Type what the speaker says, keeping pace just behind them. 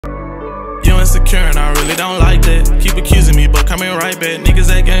insecure and I really don't like that. Keep accusing me, but coming right back. Niggas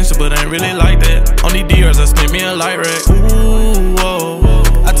that gangster, but ain't really like that. On these DRs, I spent me a light rack. Ooh, whoa.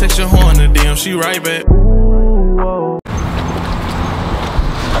 I text your horn in the DM, she right back.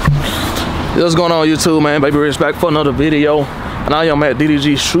 What's going on YouTube, man? Baby Rich back for another video. And I am at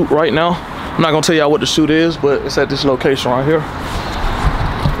DDG shoot right now. I'm not gonna tell y'all what the shoot is, but it's at this location right here.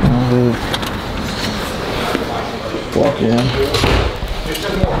 Walk in.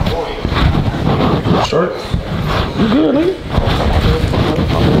 Shirt. You good, nigga?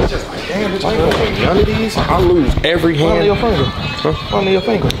 None of these, I lose every hand. Run your finger. Huh? Run your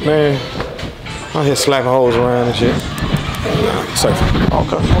finger. Man, I'm here slapping holes around and shit. Safe.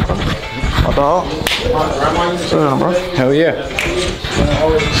 Okay. My dog. Damn, bro. Hell yeah.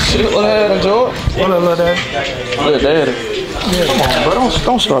 Shit, what happened, George? What up, little daddy? Little daddy. Come on, bro.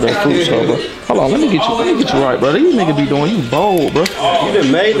 Don't start that food stuff, bro. Hold on, let me get you right, bro. These niggas be doing you bold, bro. You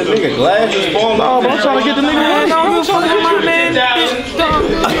done made the nigga glasses fall. No, bro, I'm trying to get the nigga right now. I'm trying to get my man.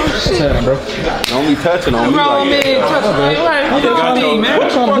 Shit, bro. Don't be touching on me like that. I'm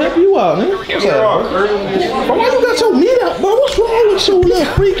trying to help you out, nigga. What's that, bro? Bro, why you got your meat out, bro? What's wrong with your little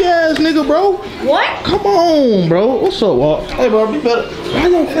freak ass nigga, bro? What? Come on, bro. What's up, Walt? Hey, bro, be better. Why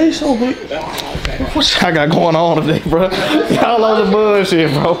your face so big? What y'all got going on today, bro? Y'all on the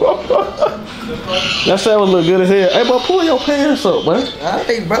bullshit, bro. That sound look good as hell. Hey, bro, pull your pants up, bro.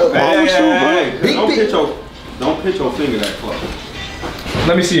 Hey, bro. Hey, don't pitch your finger that close.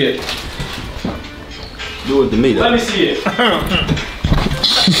 Let me see it. Do it to me, though. Let me see it.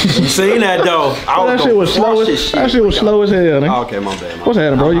 You seen that, though? That shit was slow as hell, nigga. Oh, okay, my bad. What's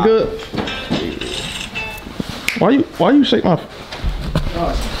happening, bro? You good? Why you shake my...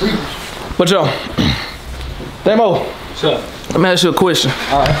 But yo, Damo, What's up? let me ask you a question.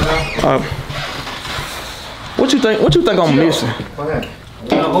 All right. What you think I'm missing?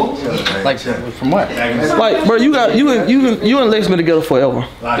 Like from what? Like, bro, you and Lex been together forever.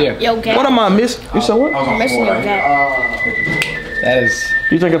 Yeah. Yo, gap. What am I missing? You said what? I'm missing your gap. That is.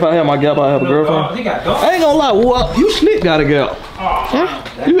 You think if I have my gap, I have a girlfriend? I ain't gonna lie, WooWop, you slick got a gap.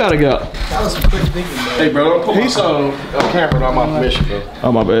 Huh? You got a gap. Hey, bro, don't put me on camera without my permission, bro.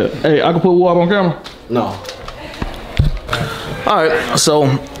 Oh, my bad. Hey, I can put WooWop on camera? No. Alright, so,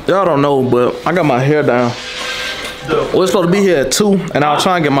 y'all don't know, but I got my hair down. Well, it's supposed to be here at 2, and I was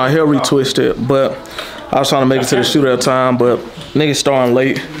trying to get my hair retwisted, but I was trying to make it to the shoot at a time, but niggas starting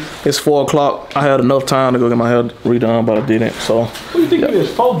late. It's 4 o'clock. I had enough time to go get my hair redone, but I didn't, so. What do you think it is?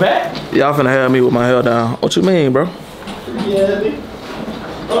 4 back? Y'all finna have me with my hair down. What you mean, bro? Yeah, nigga.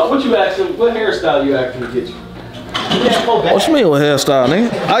 What you asking? What hairstyle you asking to get you? What you mean with hairstyle,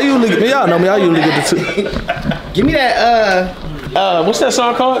 nigga? Y'all know me, I usually get the 2. Give me that, what's that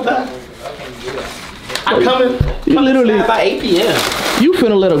song called? I'm coming. You literally, by 8 p.m. you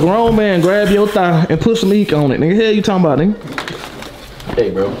finna let a grown man grab your thigh and put some ink on it, nigga. Hell you talking about, nigga?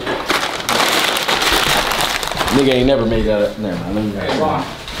 Hey, bro. Nigga ain't never made that up. Never mind.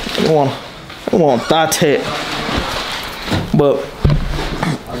 I want thigh tat. But,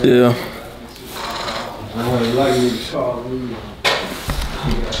 yeah.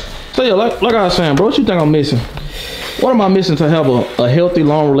 So yeah, like I was saying, bro, what you think I'm missing? What am I missing to have a healthy,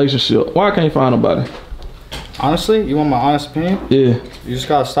 long relationship? Why I can't find nobody? Honestly, you want my honest opinion? Yeah. You just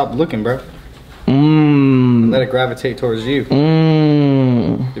gotta stop looking, bro. Let it gravitate towards you.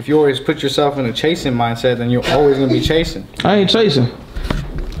 If you always put yourself in a chasing mindset, then you're always gonna be chasing. I ain't chasing.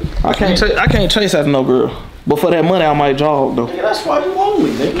 I can't chase after no girl. But for that money, I might jog though. Nigga, that's why you want me,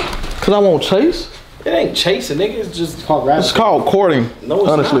 nigga. Cause I won't chase. It ain't chasing, nigga. It's just called It's called courting. No, it's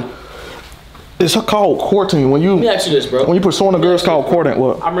honestly. not. It's called courting. When you Let me ask you this, bro. When you pursuing a girl, it's called courting.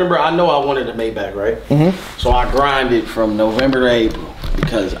 What? I remember, I know I wanted a Maybach, right? So I grinded from November to April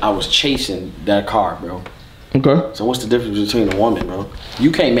because I was chasing that car, bro. Okay. So what's the difference between a woman, bro?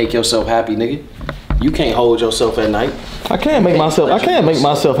 You can't make yourself happy, nigga. You can't hold yourself at night. I can't make myself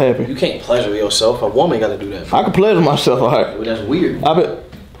happy. You can't pleasure yourself. A woman got to do that. I can pleasure myself, alright. Well, that's weird. I bet.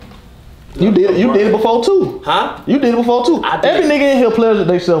 You did it before too. Huh? You did it before too. I did. Every nigga in here pleasured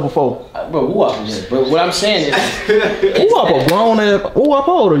themselves before. Bro, WooWop is it. But what I'm saying is, WooWop a grown ass. WooWop,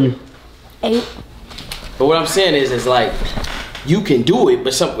 how old are you? 8. But what I'm saying is like, you can do it,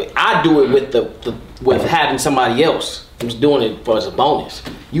 but I do it with having somebody else. I'm just doing it as a bonus.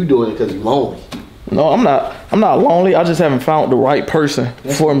 You doing it because you're lonely. No, I'm not. I'm not lonely. I just haven't found the right person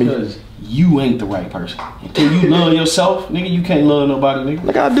for me. Because you ain't the right person. Until you love yourself, nigga, you can't love nobody, nigga.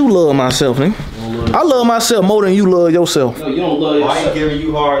 Like I do love myself, nigga. I love myself more than you love yourself. No, you don't love yourself. Why ain't giving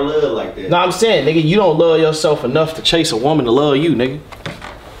you hard love like that? No, I'm saying, nigga, you don't love yourself enough to chase a woman to love you, nigga.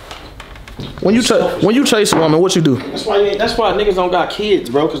 When you chase a woman, what you do? That's why niggas don't got kids,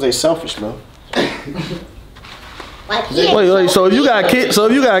 bro, because they selfish, bro. Wait. So if you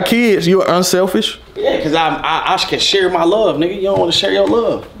got kids, you're unselfish. Yeah, because I can share my love, nigga. You don't want to share your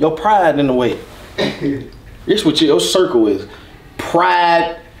love. Your pride in the way. This what your circle is.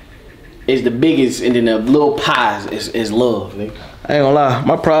 Pride is the biggest, and then the little pies is love, nigga. I ain't gonna lie,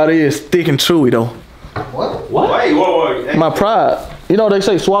 my pride is thick and chewy though. What? Wait, whoa. My pride. You know they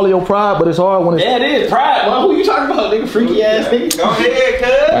say swallow your pride, but it's hard when it's... Yeah, it is. Pride. Well, who you talking about, nigga? Freaky ass nigga. Go ahead,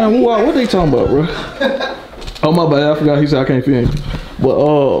 cuz. Man, what they talking about, bro? Oh, my bad. I forgot he said I can't feel anything. But,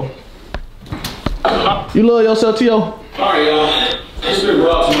 you love yourself, T.O.? Sorry, y'all. This shit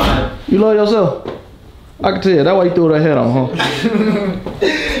rough tonight. You love yourself? I can tell. That's why you threw that hat on, huh?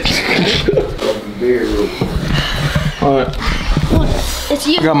 Alright. It's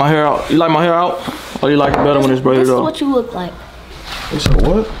you. I got my hair out. You like my hair out? Or you like it better when it's braided This is up? what you look like. It's a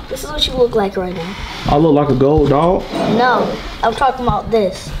what? This is what you look like right now. I look like a gold dog? No, I'm talking about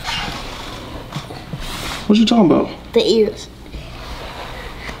this. What you talking about? The ears.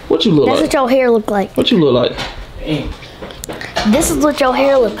 What you look That's like? what your hair look like. What you look like? This is what your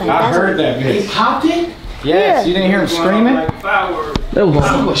hair look like. I That's heard that bitch. Popped it? Yes, you didn't hear him screaming? They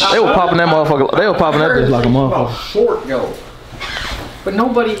were popping that motherfucker. They were popping that bitch like a motherfucker. Short, yo. But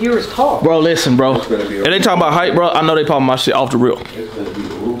nobody here is tall. Bro, listen, bro. If they talking about height, bro, I know they popping my shit off the rip.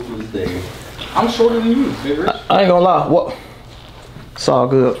 I'm shorter than you, Big Rich. I ain't gonna lie. What? It's all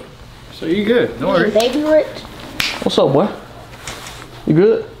good. So you good. Don't worry. Baby Rich. What's up, boy? You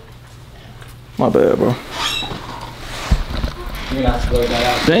good? My bad, bro. You're not slow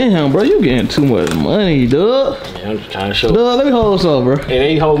that out. Damn, bro, you getting too much money, dude. Yeah, I'm just trying to show. Dude, let me hold this up, bro. It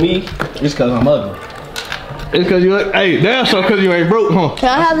ain't hold me. It's because I'm ugly. It's cause you, hey, that's so cause you ain't broke, huh? Can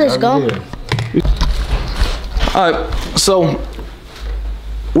I have this gum? Alright, so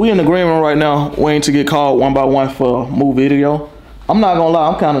we in agreement right now, waiting to get called one by one for a move video. I'm not gonna lie,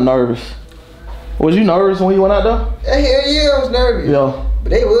 I'm kinda nervous. Was you nervous when you went out there? Hell yeah, I was nervous. Yeah. But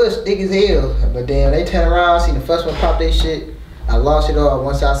they was thick as hell. But then they turned around, seen the first one pop their shit. I lost it all.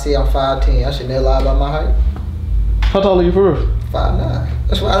 Once I see I'm 5'10", I should never lie about my height. How tall are you for real? 5'9".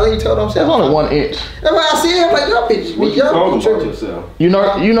 That's what I literally told them. That's only 1 inch. That's why I see him like y'all bitches. What you told about yourself? You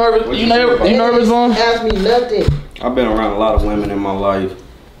nervous? You nervous, Vaughn? Ask me nothing. I've been around a lot of women in my life,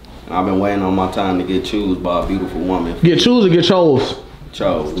 and I've been waiting on my time to get chosen by a beautiful woman. Get choose or get chose?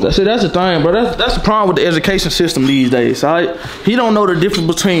 Chose. See, that's the thing, bro. That's the problem with the education system these days, alright? He don't know the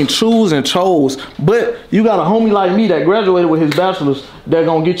difference between choose and chose, but you got a homie like me that graduated with his bachelor's that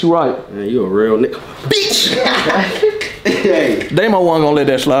gonna get you right. Man, you a real nigga. Bitch! Hey. Damo wasn't gonna let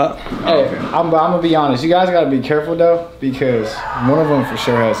that slide. Hey, I'm gonna be honest. You guys gotta be careful though, because one of them for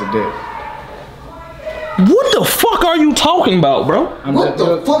sure has a dick. What the fuck are you talking about, bro? What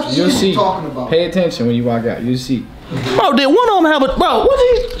the fuck are you talking about? Pay attention when you walk out. You see. Bro, did one of them have a, bro, what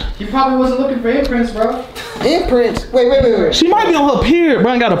He probably wasn't looking for imprints, bro. Imprints? Wait. she might be on her period,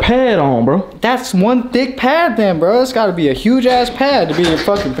 bro, and got a pad on, bro. That's one thick pad then, bro. It's gotta be a huge ass pad to be a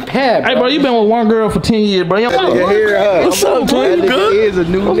fucking pad, bro. Hey, bro, you been with one girl for 10 years, bro. What's up, bro? You good? Is a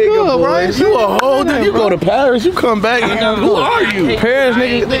new nigga, boy. You a whole nigga. You go to Paris, you come back, who are you? Paris,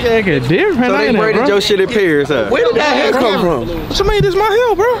 nigga, nigga different. So they braided your shit in Paris, huh? Where did that hair come from? What you mean, this my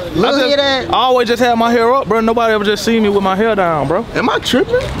hair, bro? I always just had my hair up, bro. Nobody ever just see me with my hair down, bro. Am I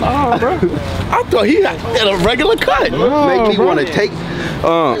tripping? Nah, bro. I thought he had a regular cut. Make me want to take.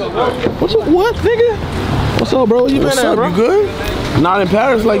 What, nigga? What's up, bro? You What's been up? at, bro? You good? Not in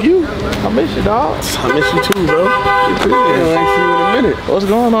Paris like you. I miss you, dog. I miss you too, bro. I ain't seen you in a minute. What's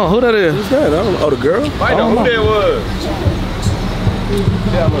going on? Who that is? Who's that? I don't know. Oh, the girl? I know who that was.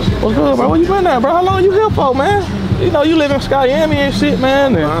 What's good, bro? Where you been at, bro? How long you here for, man? You know, you live in Miami and shit,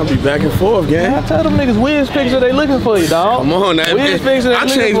 man. And I'll be back and forth, gang. I tell them niggas Wiz picture they looking for you, dog. Come on, now. Wiz picture they I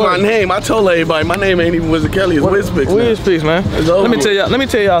looking changed for my you. name. I told everybody my name ain't even Wizard Kelly. It's Wizpix now. Wiz pics, man. It's over Let me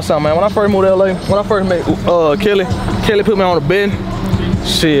tell y'all something, man. When I first moved to LA, when I first met Kelly put me on the bed.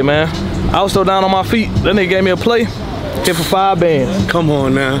 Shit, man. I was so down on my feet. That nigga gave me a play. Hit for 5 bands. Come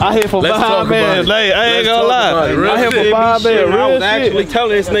on now. I hit for 5 bands. Hey, I ain't gonna lie. I hit for 5 bands. I was actually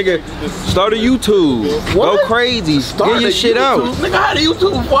telling this nigga, start a YouTube. What? Go crazy. Get your shit out. Nigga, how do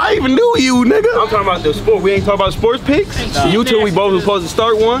YouTube before I even knew you, nigga? I'm talking about the sport. We ain't talking about sports picks. YouTube, we both was supposed to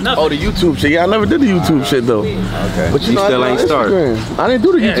start one. Oh, the YouTube shit. Yeah, I never did the YouTube shit though. Okay. But you know, still I ain't did started. Instagram. I didn't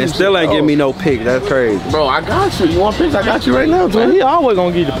do the YouTube And shit. still ain't give me no pick. That's crazy. Bro, I got you. You want pics? I got you right now, Man, man. he always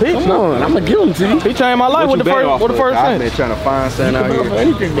gonna give you the pics. Come on, I'm gonna give them to you. He changed my life with the first I've thing. been trying to find something out here.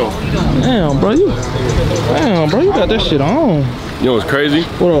 Anything though. Damn, bro, you got that shit on. You know what's crazy?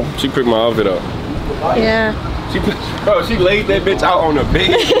 What up? She picked my outfit up. Yeah. She laid that bitch out on the bed.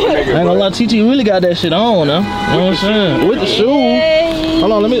 I ain't gonna lie, TT really got that shit on, huh? You know what I'm saying? With the shoes.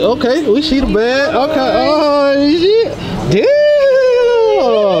 Hold on, let me. Okay, we see the bed. Okay. Oh shit. Damn.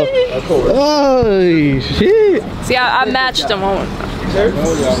 Oh shit. See, I matched them on.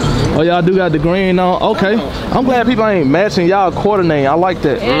 Oh, y'all do got the green on. Okay. I'm glad people ain't matching. Y'all coordinating. I like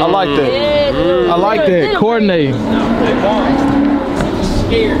that. I like that. I like that. Coordinating.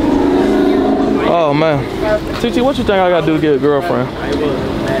 Oh man. TT, what you think I gotta do to get a girlfriend?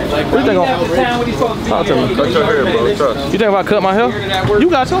 What you think? Talk to me. Cut your hair, bro. Trust. You think if I cut my hair? You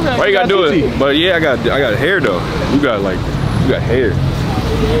got your hair. Why you gotta do it? But yeah, I got hair though. You got hair.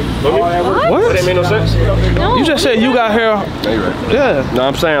 What? That made no sense. No. You just said you got hair. Right. Yeah. No,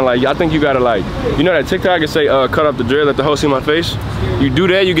 I'm saying like I think you gotta like, you know that TikTok can say cut up the dread, let the hoe see my face. You do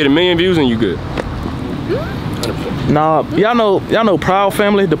that, you get 1 million views and you good. Nah, y'all know Proud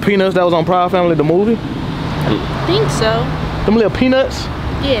Family, the Peanuts that was on Proud Family, the movie. I think so. Them little peanuts.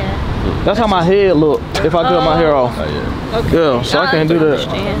 Yeah. That's how my head look if I cut my hair off. Oh yeah. Okay. Yeah, so I can't do that.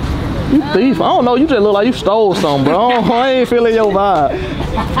 Understand. You thief. I don't know. You just look like you stole something, bro. I ain't feeling your vibe.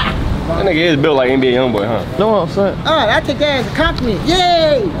 That nigga is built like NBA YoungBoy, huh? Know what I'm saying? Alright, I take that as a compliment.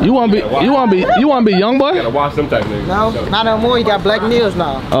 Yay! You wanna be young boy? You gotta watch them type niggas. No, not no more. You got black nails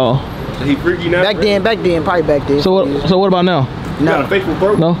now. Oh. He freaky now. Back then, probably back then. So what about now? You got a faithful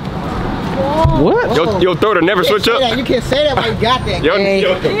throat. No. What? Your throat will never switch up. You can't say that when you got that. Yo, I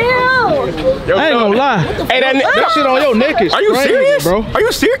ain't gonna lie. Hey, That shit on your neck is Are you crazy, serious? bro. Are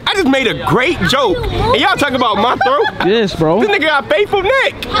you serious? I just made a great joke. And y'all talking about my throat? Yes, bro. This nigga got faithful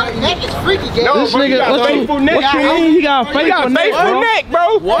neck. Your neck is freaky, gang. No, This bro, he nigga, got faithful neck. what you mean he got a faithful neck, bro? neck,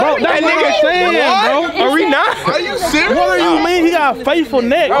 bro. Bro, that's what I'm saying, bro. Are we not? Are you serious? What do you mean he got a faithful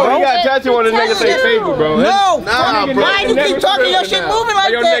neck, Bro, bro? he got a tattoo on his neck that say faithful, bro. No, Nah, bro. why you keep talking your shit moving like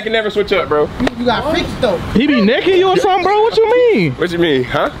Your that? neck can never switch up, bro. You got freaky though. He be necking you or something, bro? What you mean? What you mean,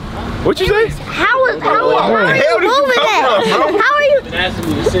 huh? What you say? How are you hell did you moving come that? from, bro? How are you?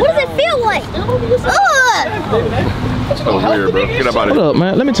 What does it feel like? Ugh. So weird, bro. Get up out of Hold here. up,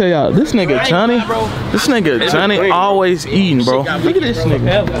 man. Let me tell y'all, this nigga Johnny always eating, bro. Look at this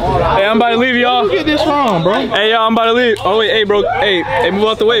nigga. Hey, I'm about to leave, y'all. Look at this wrong, bro. Hey, y'all, I'm about to leave. Oh, wait, hey, bro. Hey, move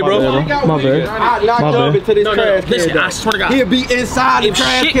out the way, bro. My bad. My bad. Into this trash listen, I swear to God. He'll be inside the If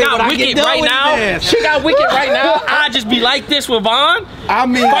trash shit can got when I wicked get done right with now, his ass. shit got wicked right now, I'd just be like this with Vaughn. I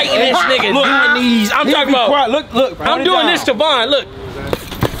mean, Fighting this nigga, doing these. I'm he'll talking be about. quiet. Look. I'm doing this to Vaughn. Look.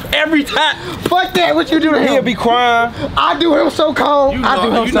 Every time. Fuck that. What you do to him? He'll be crying. I do him so cold. You I do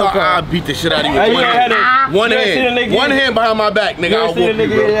know, him so cold. I beat the shit out of you. Hey, with you one had hand. a- One you ever seen a hand. nigga One get- hand behind my back, nigga. I'll You ever whoop seen a you,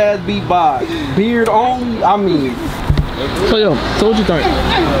 nigga bro. get his ass beat by beard only? I mean, So what you think?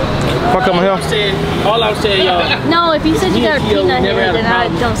 Fuck up my hair. All I'm saying, y'all. No, if you said you got a peanut never hair, had a then I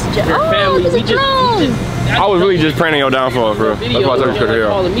problem. don't suggest. Her Oh, family, this we is just grown. I was really just praying on your downfall, bro. That's why I took your hair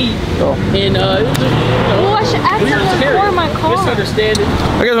off. calling me, and it was just, Well, I should ask them to pour my car. misunderstanding. I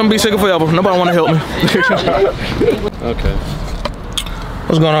guess I'm gonna be sick forever. Nobody wanna help me. okay.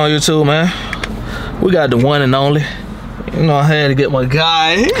 What's going on YouTube, man? We got the one and only. You know I had to get my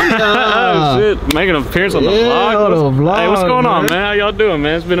guy. Oh, shit. Making an appearance on the vlog? on the vlog, Hey, what's going on, man? man? How y'all doing,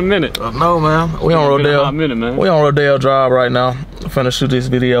 man? It's been a minute. No, man. We on It's been a Rodale. hot minute, man. We on Rodale Drive right now. Finna shoot this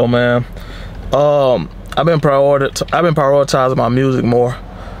video, man. I've been prioritizing my music more.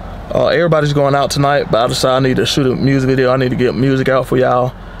 Everybody's going out tonight, but I decided I need to shoot a music video. I need to get music out for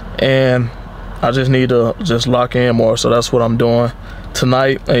y'all, and I just need to lock in more. So that's what I'm doing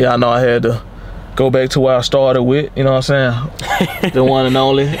tonight. And y'all know I had to go back to where I started with. You know what I'm saying? The one and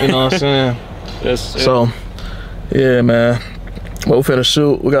only. You know what I'm saying? Yes, So yeah, man. But we finna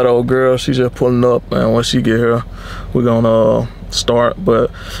shoot. We got an old girl. She just pulling up, and when she get here, we're gonna start.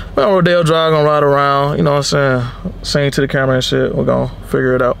 But we're on Rodale Drive, gonna ride around. You know what I'm saying? Sing to the camera and shit. We're gonna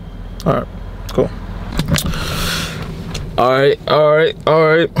figure it out. All right, cool. All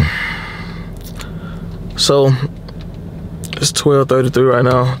right. So it's 12:33 right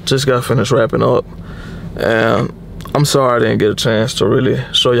now. Just got finished wrapping up, and I'm sorry I didn't get a chance to really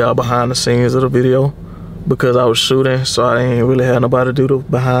show y'all behind the scenes of the video because I was shooting, so I didn't really have nobody do the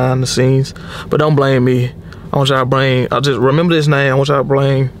behind the scenes. But don't blame me. I want y'all to I just remember this name. I want y'all to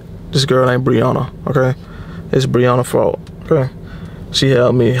blame this girl named Brianna, okay? It's Brianna's fault, okay? She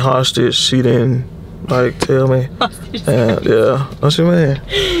held me hostage. She didn't, like, tell me. And, yeah. What you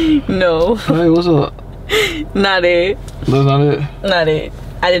mean? No. Hey, what's up? Not it. That's not it? Not it.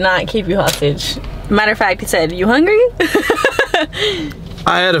 I did not keep you hostage. Matter of fact, he said, "You hungry?"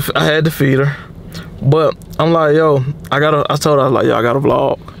 I had to feed her. But I'm like, yo, I told her, I was like, yo, I got a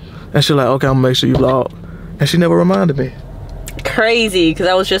vlog. And she like, okay, I'm gonna make sure you vlog. And she never reminded me. Crazy, because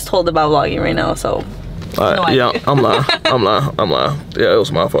I was just told about vlogging right now, so. All right, yeah, I'm lying. Yeah, it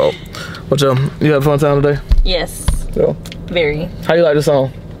was my fault. But you have a fun time today? Yes. Yeah. Very. How you like the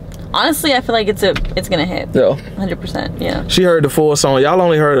song? Honestly, I feel like it's gonna hit. Yeah. 100%. Yeah. She heard the full song. Y'all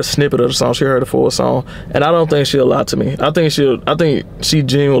only heard a snippet of the song. She heard the full song, and I don't think she'll lie to me. I think she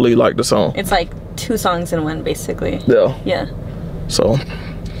genuinely liked the song. It's like 2 songs in one, basically. Yeah. Yeah. So,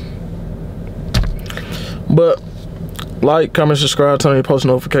 but like, comment, subscribe, turn on your post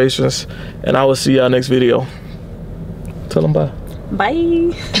notifications, and I will see y'all next video. Tell them bye.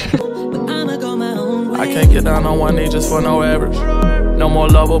 Bye. I can't get down on one knee just for no average. No more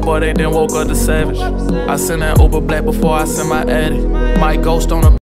lover, boy, they done woke up the savage. I send that Uber black before I send my addy. My ghost on a